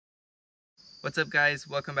What's up guys,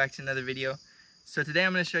 welcome back to another video. So today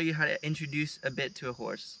I'm going to show you how to introduce a bit to a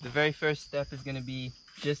horse. The very first step is going to be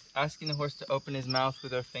just asking the horse to open his mouth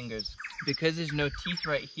with our fingers. Because there's no teeth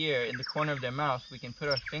right here in the corner of their mouth, we can put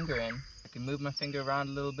our finger in. I can move my finger around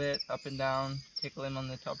a little bit, up and down, tickle him on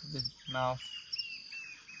the top of his mouth.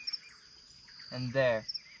 And there.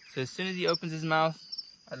 So as soon as he opens his mouth,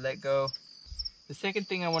 I let go. The second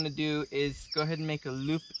thing I want to do is go ahead and make a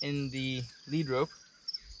loop in the lead rope.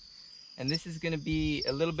 And this is going to be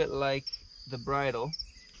a little bit like the bridle.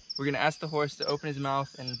 We're going to ask the horse to open his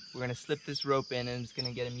mouth and we're going to slip this rope in and it's going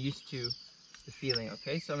to get him used to the feeling,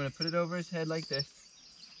 okay? So I'm going to put it over his head like this.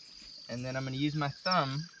 And then I'm going to use my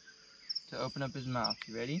thumb to open up his mouth.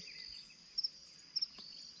 You ready?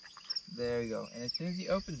 There you go. And as soon as he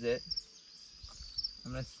opens it,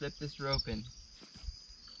 I'm going to slip this rope in.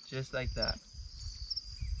 Just like that.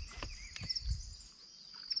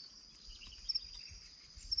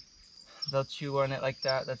 They'll chew on it like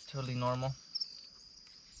that, that's totally normal.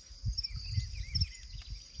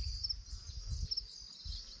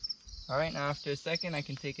 Alright, now after a second I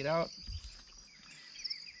can take it out.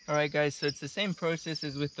 Alright guys, so it's the same process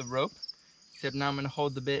as with the rope, except now I'm going to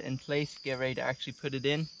hold the bit in place, get ready to actually put it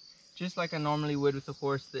in, just like I normally would with a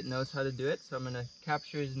horse that knows how to do it. So I'm going to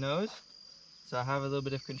capture his nose, so I have a little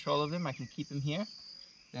bit of control of him, I can keep him here.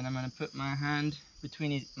 Then I'm going to put my hand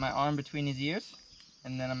between my arm between his ears.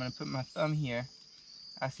 And then I'm going to put my thumb here,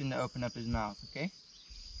 ask him to open up his mouth, okay?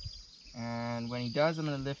 And when he does, I'm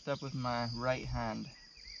going to lift up with my right hand.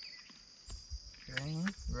 Okay,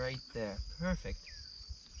 right there. Perfect.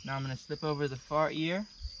 Now I'm going to slip over the far ear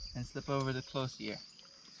and slip over the close ear.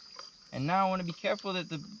 And now I want to be careful that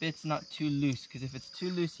the bit's not too loose, because if it's too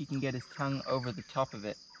loose, he can get his tongue over the top of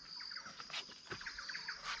it.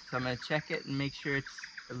 So I'm going to check it and make sure it's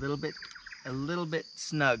a little bit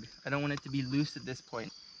snug. I don't want it to be loose at this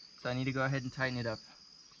point, so I need to go ahead and tighten it up.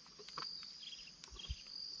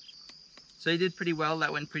 So he did pretty well,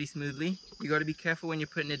 that went pretty smoothly. You got to be careful when you're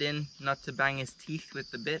putting it in not to bang his teeth with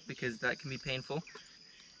the bit, because that can be painful.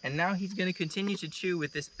 And now he's going to continue to chew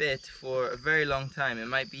with this bit for a very long time. It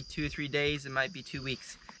might be 2 or 3 days, it might be 2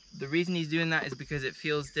 weeks. The reason he's doing that is because it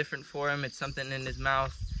feels different for him. It's something in his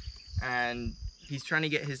mouth and he's trying to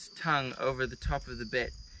get his tongue over the top of the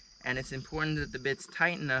bit. And it's important that the bit's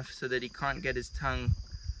tight enough so that he can't get his tongue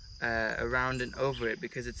around and over it,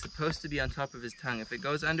 because it's supposed to be on top of his tongue. If it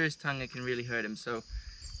goes under his tongue, it can really hurt him. So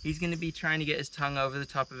he's going to be trying to get his tongue over the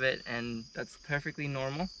top of it, and that's perfectly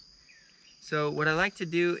normal. So what I like to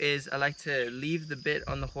do is I like to leave the bit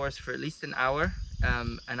on the horse for at least an hour,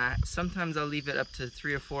 and sometimes I'll leave it up to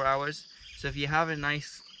 3 or 4 hours. So if you have a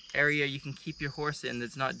nice area you can keep your horse in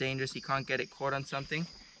that's not dangerous, you can't get it caught on something,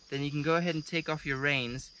 then you can go ahead and take off your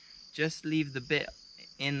reins. Just leave the bit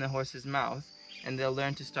in the horse's mouth and they'll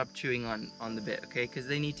learn to stop chewing on the bit, okay? Because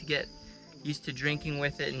they need to get used to drinking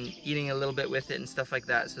with it and eating a little bit with it and stuff like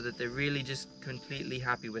that, so that they're really just completely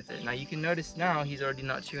happy with it. Now you can notice now he's already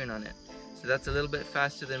not chewing on it. So that's a little bit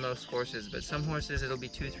faster than most horses, but some horses it'll be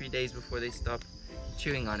 2 or 3 days before they stop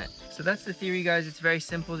chewing on it. So that's the theory guys, it's very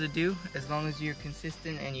simple to do as long as you're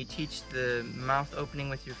consistent and you teach the mouth opening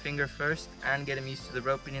with your finger first and get them used to the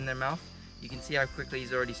roping in their mouth. You can see how quickly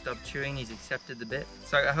he's already stopped chewing, he's accepted the bit.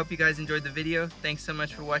 So I hope you guys enjoyed the video. Thanks so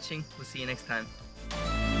much for watching. We'll see you next time.